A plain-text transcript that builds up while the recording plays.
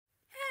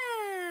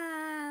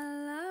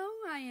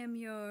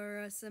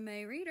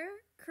Rusame reader,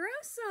 Crow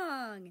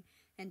Song,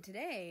 and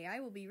today I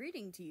will be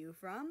reading to you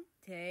from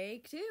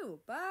Take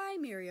 2 by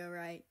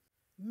Miriorite.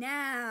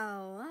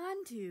 Now,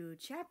 on to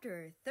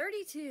Chapter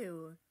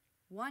 32,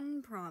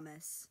 One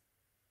Promise.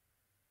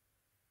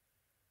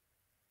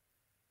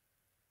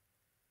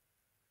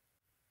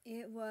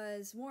 It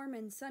was warm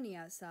and sunny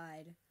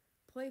outside.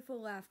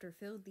 Playful laughter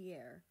filled the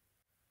air.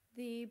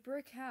 The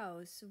brick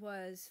house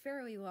was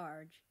fairly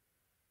large.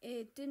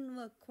 It didn't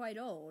look quite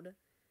old,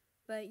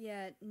 but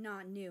yet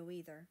not new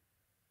either.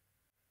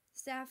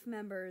 Staff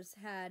members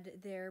had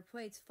their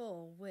plates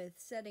full with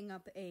setting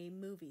up a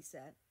movie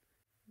set.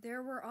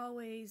 There were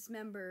always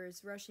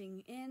members rushing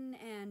in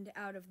and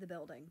out of the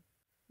building.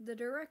 The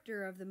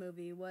director of the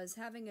movie was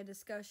having a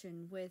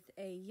discussion with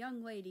a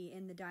young lady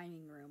in the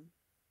dining room.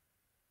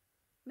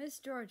 "Miss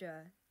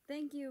Georgia,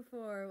 thank you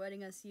for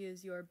letting us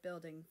use your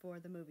building for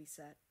the movie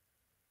set."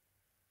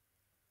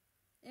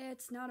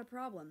 "It's not a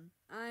problem.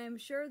 I'm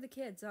sure the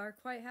kids are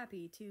quite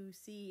happy to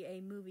see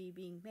a movie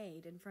being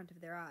made in front of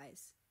their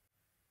eyes."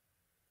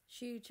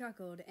 She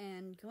chuckled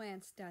and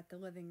glanced at the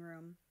living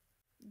room.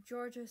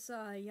 Georgia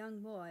saw a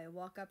young boy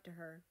walk up to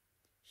her.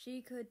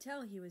 She could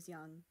tell he was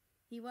young.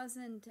 He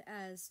wasn't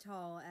as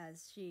tall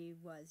as she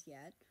was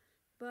yet,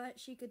 but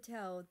she could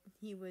tell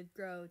he would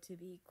grow to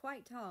be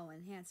quite tall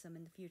and handsome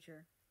in the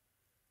future.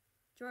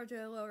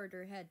 Georgia lowered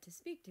her head to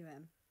speak to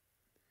him.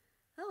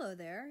 "Hello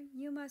there,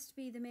 you must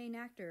be the main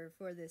actor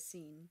for this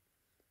scene.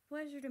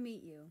 Pleasure to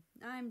meet you.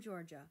 I'm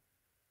Georgia."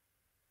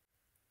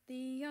 The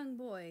young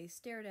boy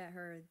stared at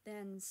her,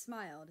 then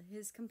smiled.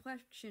 His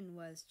complexion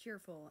was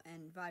cheerful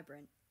and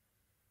vibrant.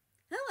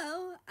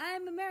 "Hello,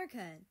 I'm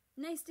America.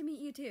 Nice to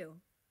meet you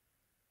too."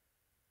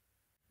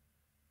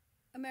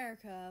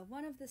 "America,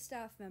 one of the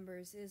staff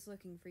members is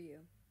looking for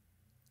you."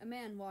 A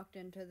man walked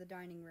into the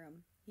dining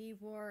room. He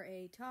wore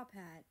a top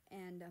hat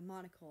and a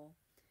monocle,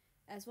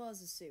 as well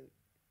as a suit.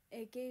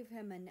 It gave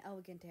him an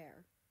elegant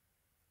air.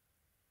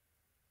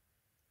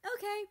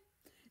 "Okay,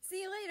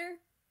 see you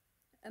later."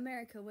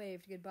 America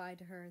waved goodbye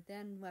to her,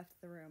 then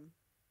left the room.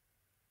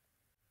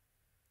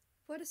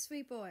 "What a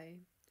sweet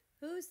boy.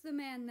 Who's the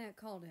man that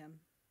called him?"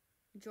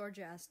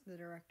 Georgia asked the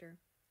director.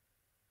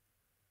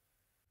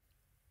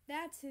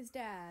 "That's his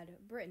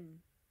dad,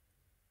 Britain.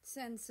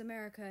 Since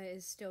America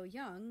is still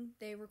young,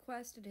 they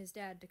requested his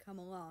dad to come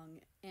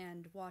along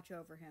and watch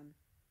over him."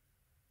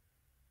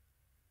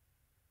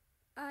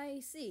 "I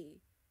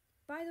see.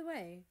 By the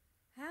way,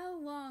 how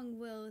long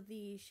will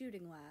the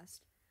shooting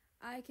last?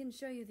 I can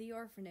show you the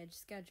orphanage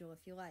schedule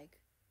if you like."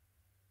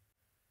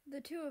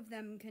 The two of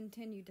them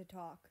continued to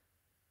talk.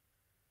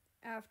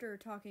 After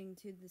talking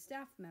to the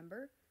staff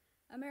member,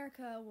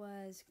 America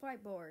was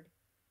quite bored.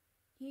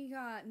 He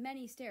got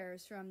many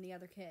stares from the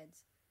other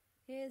kids.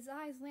 His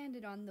eyes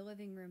landed on the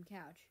living room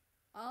couch.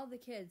 All the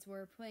kids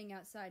were playing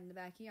outside in the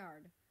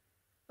backyard,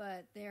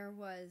 but there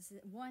was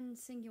one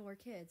singular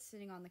kid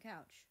sitting on the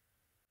couch.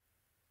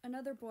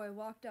 Another boy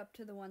walked up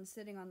to the one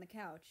sitting on the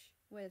couch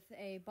with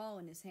a ball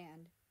in his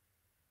hand.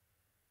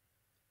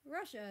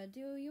 "Russia,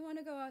 do you want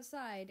to go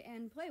outside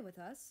and play with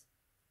us?"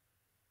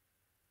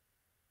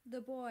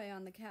 The boy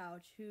on the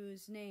couch,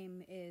 whose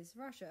name is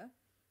Russia,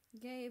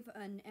 gave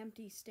an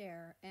empty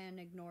stare and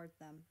ignored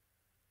them.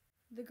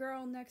 The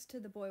girl next to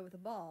the boy with the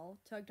ball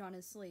tugged on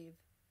his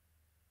sleeve.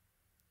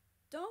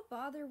 "Don't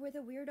bother with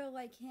a weirdo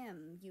like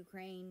him,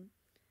 Ukraine.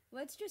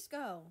 Let's just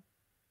go."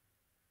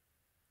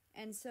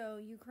 And so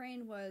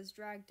Ukraine was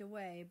dragged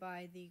away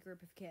by the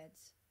group of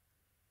kids.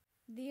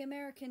 The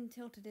American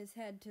tilted his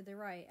head to the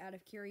right out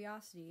of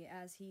curiosity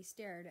as he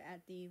stared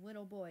at the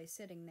little boy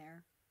sitting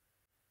there.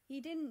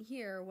 He didn't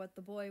hear what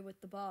the boy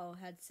with the ball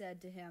had said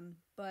to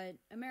him, but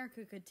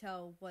America could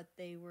tell what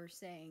they were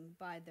saying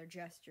by their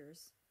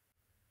gestures.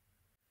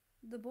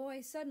 The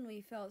boy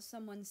suddenly felt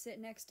someone sit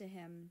next to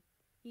him.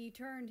 He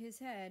turned his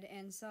head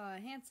and saw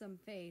a handsome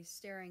face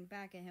staring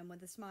back at him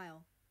with a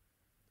smile.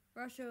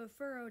 Russia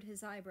furrowed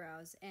his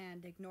eyebrows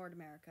and ignored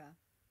America.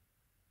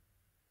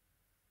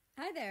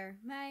 "Hi there,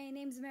 my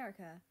name's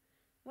America.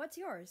 What's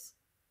yours?"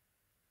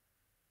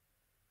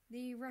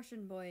 The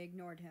Russian boy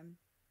ignored him.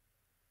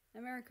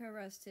 America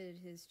rested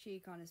his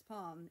cheek on his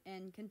palm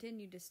and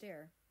continued to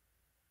stare.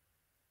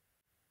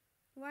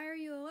 "Why are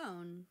you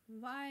alone?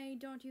 Why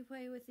don't you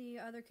play with the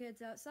other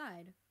kids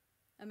outside?"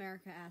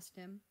 America asked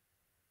him.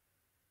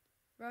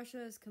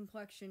 Russia's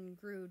complexion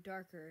grew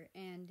darker,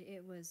 and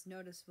it was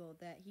noticeable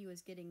that he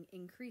was getting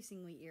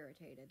increasingly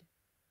irritated.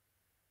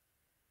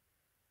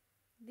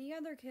 "The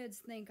other kids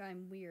think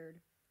I'm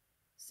weird.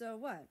 So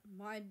what?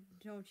 Why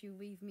don't you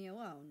leave me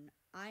alone?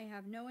 I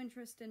have no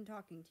interest in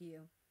talking to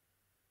you."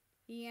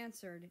 He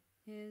answered.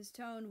 His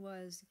tone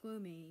was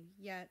gloomy,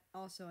 yet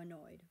also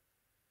annoyed.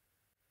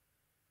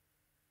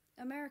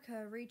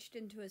 America reached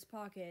into his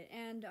pocket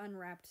and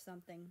unwrapped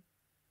something.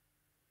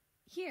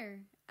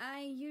 "Here,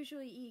 I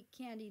usually eat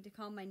candy to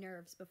calm my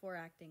nerves before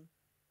acting."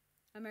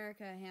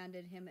 America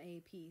handed him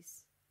a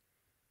piece.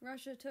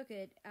 Russia took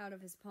it out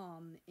of his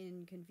palm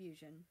in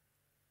confusion.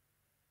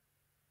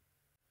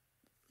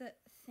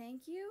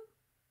 Thank you?"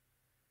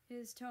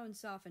 His tone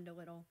softened a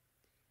little.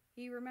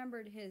 He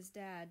remembered his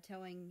dad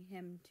telling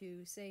him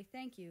to say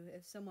thank you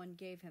if someone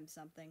gave him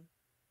something.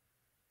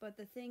 But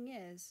the thing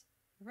is,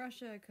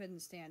 Russia couldn't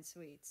stand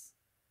sweets.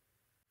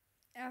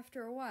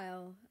 After a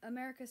while,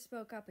 America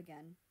spoke up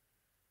again.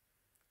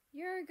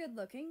 "You're good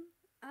looking.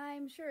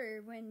 I'm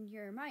sure when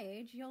you're my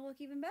age, you'll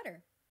look even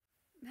better.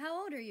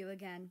 How old are you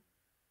again?"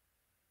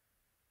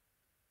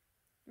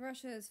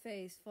 Russia's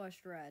face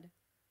flushed red.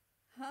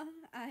 "Huh?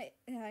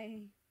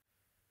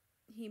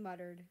 He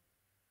muttered.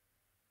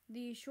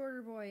 The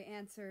shorter boy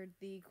answered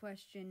the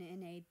question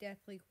in a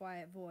deathly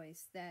quiet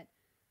voice that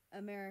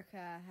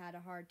America had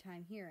a hard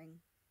time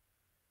hearing.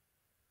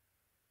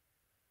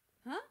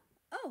 "Huh?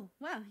 Oh,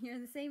 wow, you're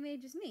the same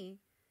age as me.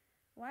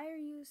 Why are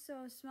you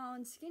so small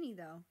and skinny,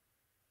 though?"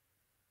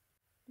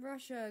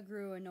 Russia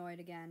grew annoyed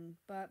again,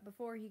 but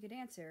before he could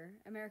answer,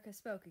 America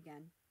spoke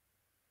again.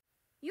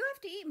 "You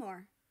have to eat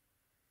more.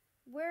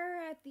 We're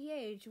at the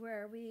age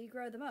where we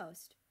grow the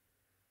most.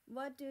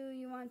 What do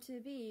you want to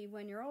be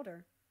when you're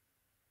older?"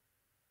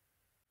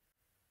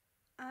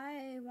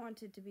 "I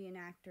wanted to be an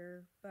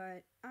actor,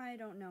 but I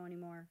don't know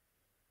anymore.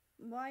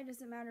 Why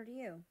does it matter to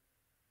you?"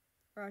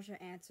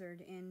 Russia answered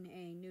in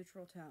a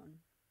neutral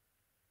tone.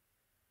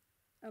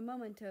 A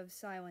moment of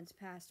silence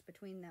passed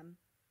between them.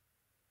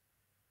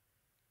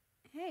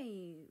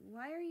 "Hey,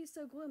 why are you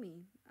so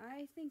gloomy?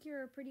 I think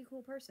you're a pretty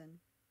cool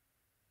person."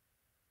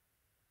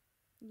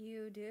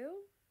 "You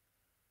do?"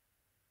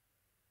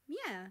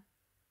 "Yeah."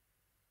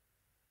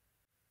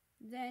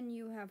 "Then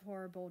you have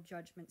horrible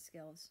judgment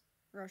skills,"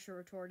 Russia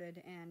retorted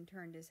and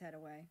turned his head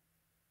away.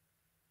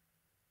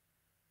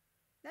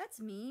 "That's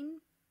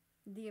mean,"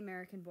 the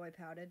American boy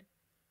pouted.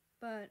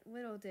 But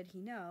little did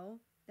he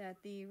know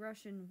that the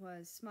Russian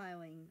was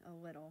smiling a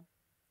little.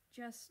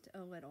 Just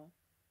a little.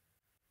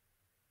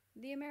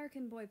 The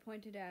American boy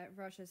pointed at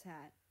Russia's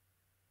hat.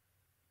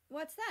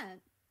 "What's that?"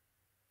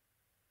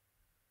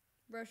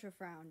 Russia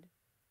frowned.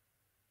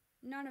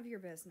 "None of your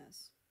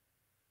business."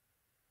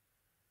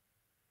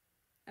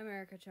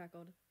 America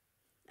chuckled.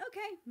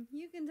 "Okay,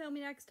 you can tell me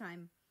next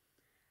time.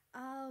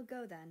 I'll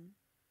go then.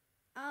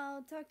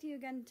 I'll talk to you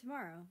again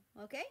tomorrow,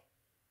 okay?"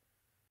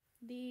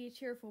 The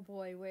cheerful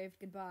boy waved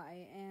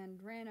goodbye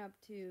and ran up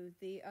to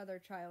the other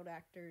child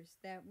actors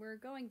that were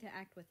going to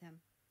act with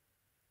him.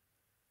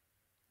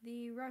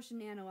 The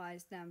Russian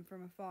analyzed them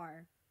from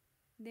afar.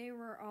 They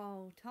were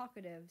all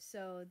talkative,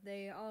 so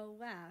they all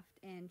laughed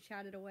and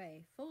chatted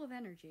away, full of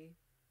energy.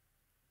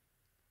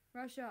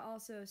 Russia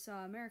also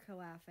saw America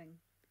laughing.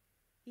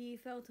 He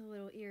felt a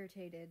little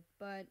irritated,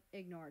 but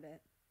ignored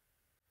it.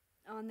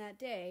 On that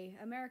day,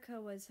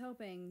 America was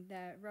hoping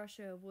that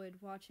Russia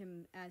would watch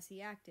him as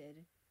he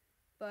acted,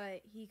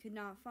 but he could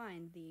not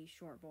find the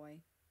short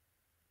boy.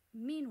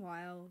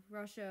 Meanwhile,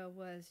 Russia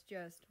was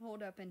just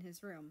holed up in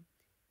his room.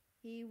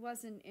 He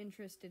wasn't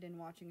interested in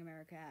watching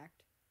America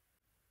act.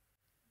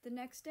 The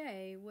next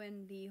day,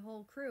 when the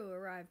whole crew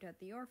arrived at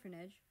the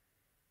orphanage,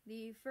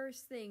 the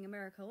first thing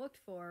America looked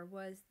for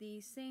was the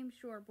same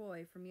short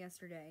boy from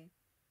yesterday,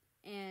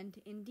 and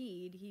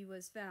indeed he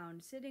was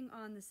found sitting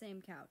on the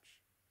same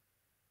couch.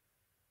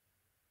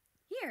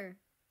 "Here!"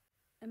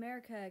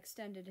 America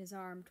extended his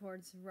arm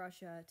towards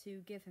Russia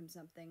to give him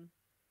something.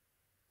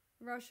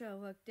 Russia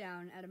looked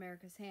down at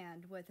America's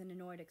hand with an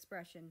annoyed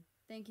expression,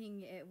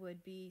 thinking it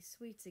would be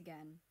sweets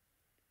again,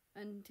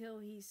 until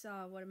he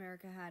saw what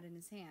America had in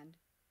his hand.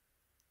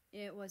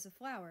 It was a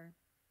flower.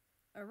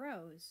 A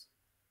rose.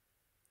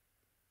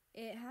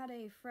 It had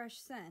a fresh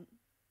scent.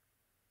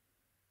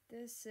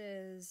 It's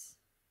a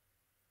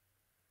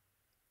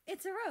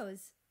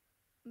rose!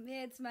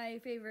 It's my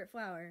favorite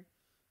flower.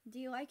 Do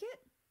you like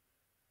it?"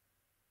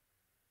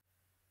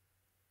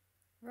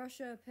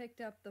 Russia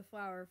picked up the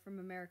flower from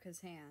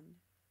America's hand.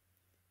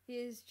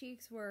 His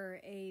cheeks were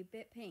a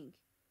bit pink.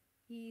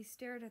 He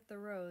stared at the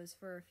rose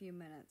for a few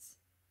minutes.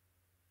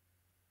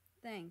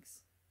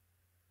 "Thanks."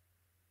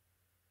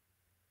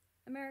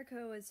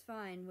 America was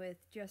fine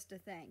with just a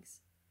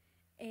thanks.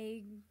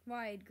 A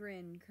wide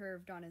grin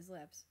curved on his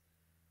lips.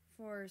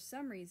 For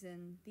some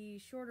reason, the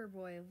shorter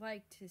boy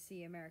liked to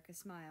see America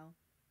smile.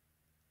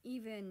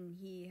 Even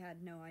he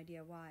had no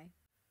idea why.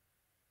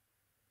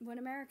 When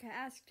America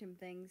asked him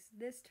things,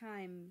 this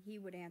time he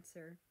would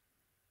answer,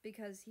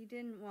 because he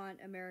didn't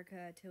want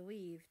America to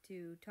leave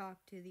to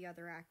talk to the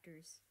other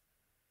actors.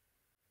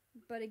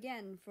 But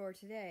again, for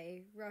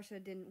today, Russia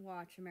didn't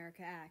watch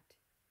America act.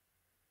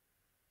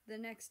 The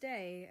next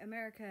day,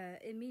 America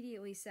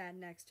immediately sat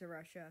next to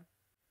Russia.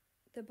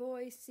 The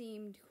boy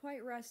seemed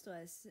quite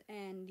restless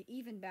and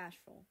even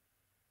bashful.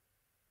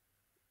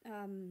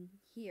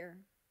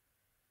 Here."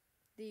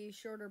 The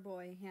shorter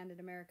boy handed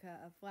America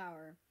a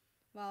flower,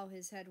 while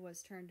his head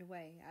was turned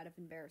away out of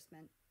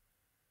embarrassment.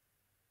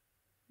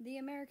 The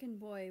American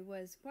boy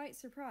was quite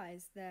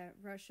surprised that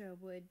Russia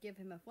would give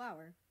him a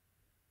flower.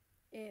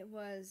 It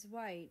was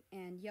white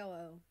and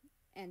yellow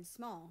and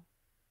small.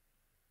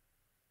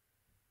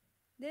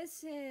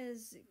 "This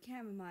is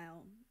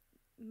chamomile,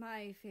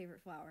 my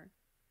favorite flower."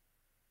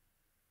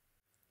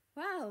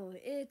 "Wow,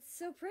 it's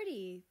so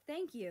pretty.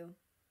 Thank you."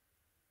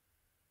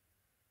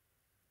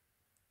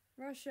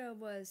 Russia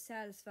was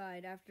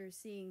satisfied after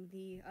seeing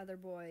the other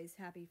boy's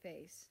happy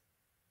face.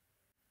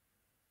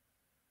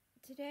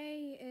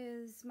 Today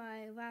is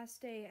my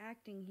last day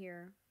acting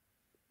here.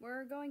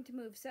 We're going to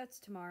move sets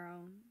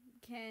tomorrow.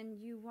 Can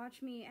you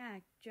watch me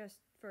act just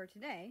for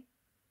today?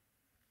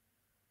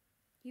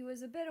 He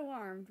was a bit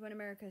alarmed when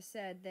America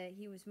said that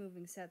he was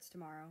moving sets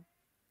tomorrow.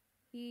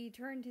 He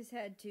turned his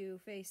head to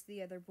face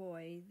the other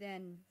boy,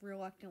 then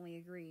reluctantly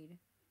agreed.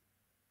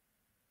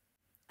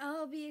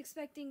 I'll be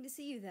expecting to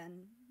see you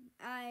then.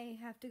 I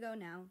have to go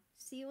now.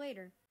 See you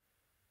later.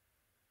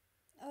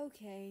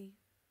 Okay,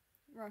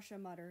 Russia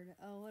muttered,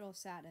 a little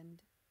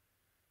saddened.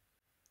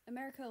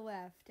 America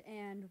left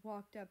and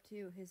walked up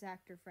to his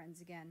actor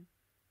friends again,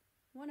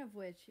 one of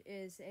which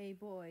is a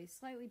boy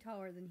slightly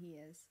taller than he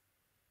is.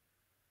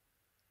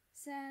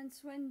 Since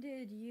when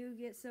did you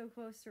get so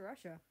close to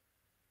Russia?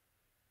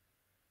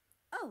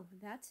 Oh,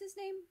 that's his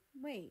name?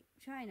 Wait,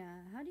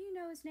 China, how do you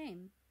know his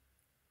name?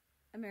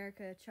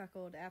 America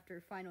chuckled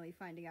after finally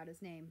finding out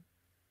his name.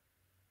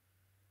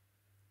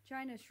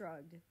 China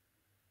shrugged.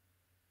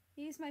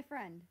 He's my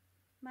friend.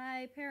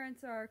 My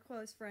parents are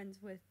close friends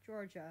with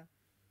Georgia,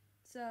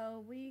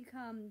 so we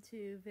come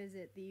to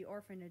visit the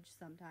orphanage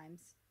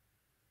sometimes.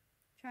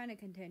 China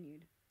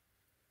continued.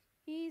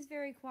 He's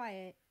very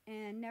quiet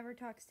and never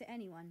talks to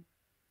anyone.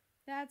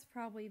 That's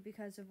probably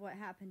because of what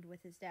happened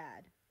with his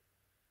dad.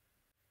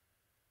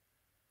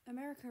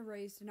 America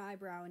raised an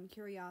eyebrow in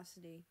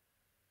curiosity.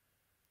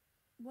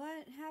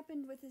 What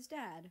happened with his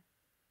dad?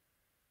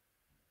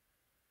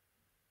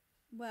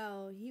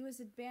 Well, he was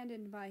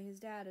abandoned by his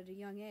dad at a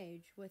young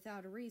age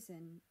without a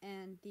reason,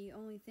 and the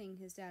only thing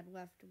his dad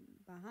left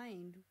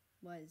behind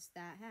was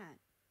that hat.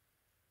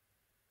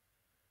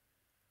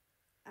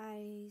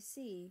 I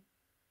see.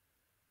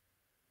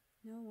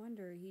 No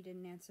wonder he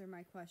didn't answer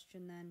my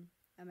question then,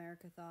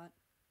 America thought.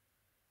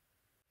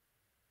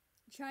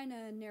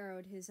 China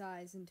narrowed his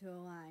eyes into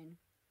a line.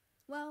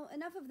 Well,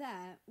 enough of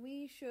that.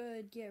 We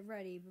should get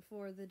ready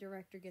before the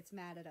director gets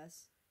mad at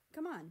us.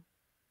 Come on.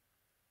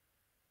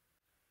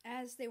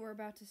 As they were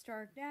about to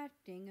start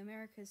acting,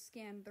 America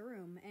scanned the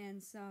room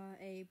and saw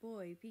a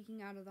boy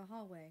peeking out of the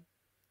hallway.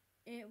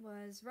 It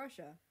was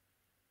Russia.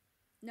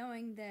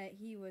 Knowing that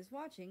he was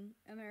watching,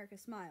 America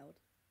smiled.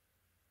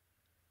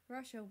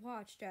 Russia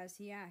watched as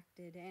he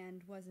acted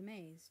and was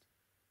amazed.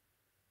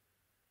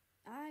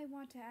 I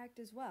want to act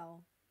as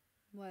well,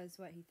 was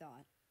what he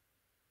thought.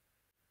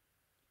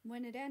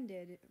 When it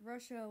ended,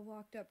 Russia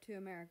walked up to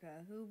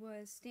America, who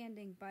was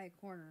standing by a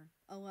corner,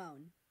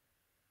 alone.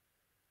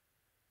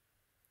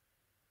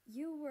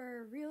 You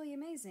were really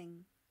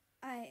amazing.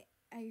 I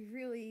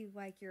really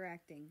like your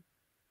acting.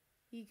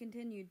 He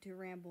continued to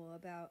ramble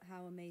about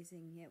how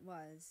amazing it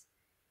was.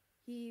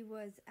 He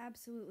was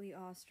absolutely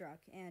awestruck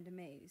and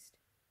amazed.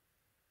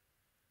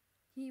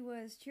 He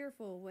was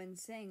cheerful when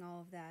saying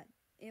all of that.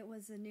 It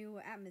was a new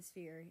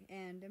atmosphere,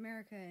 and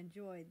America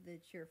enjoyed the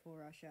cheerful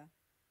Russia.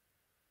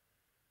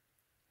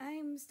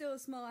 I'm still a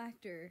small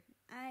actor.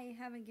 I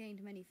haven't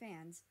gained many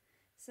fans,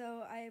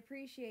 so I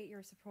appreciate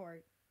your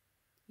support.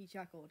 He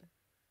chuckled.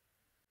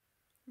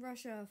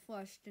 Russia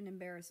flushed in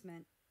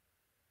embarrassment.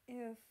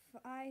 If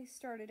I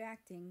started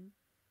acting,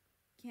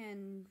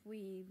 can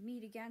we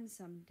meet again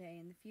someday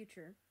in the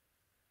future?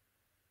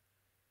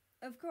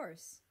 Of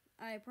course,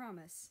 I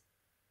promise.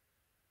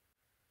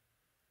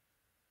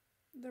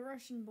 The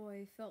Russian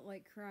boy felt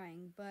like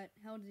crying, but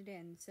held it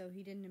in so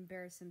he didn't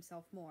embarrass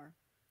himself more.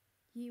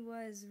 He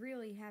was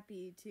really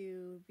happy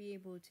to be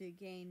able to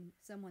gain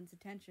someone's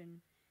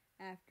attention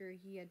after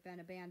he had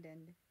been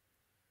abandoned.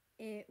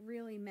 It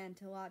really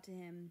meant a lot to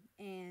him,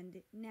 and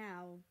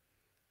now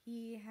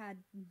he had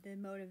the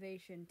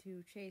motivation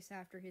to chase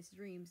after his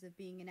dreams of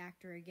being an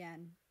actor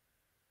again.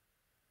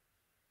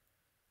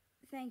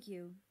 Thank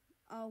you.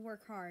 I'll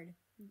work hard.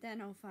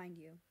 Then I'll find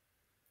you,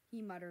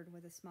 he muttered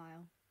with a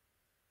smile.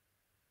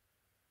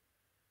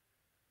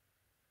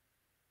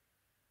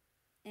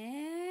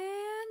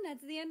 And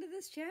that's the end of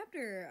this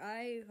chapter.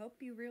 I hope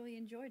you really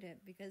enjoyed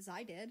it, because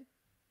I did.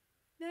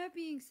 That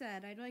being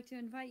said, I'd like to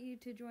invite you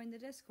to join the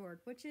Discord,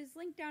 which is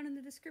linked down in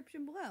the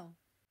description below.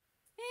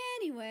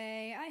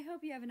 Anyway, I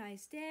hope you have a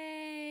nice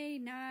day,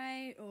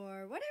 night,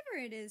 or whatever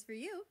it is for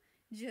you.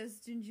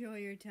 Just enjoy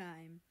your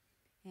time.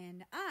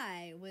 And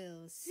I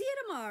will see you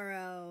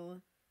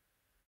tomorrow.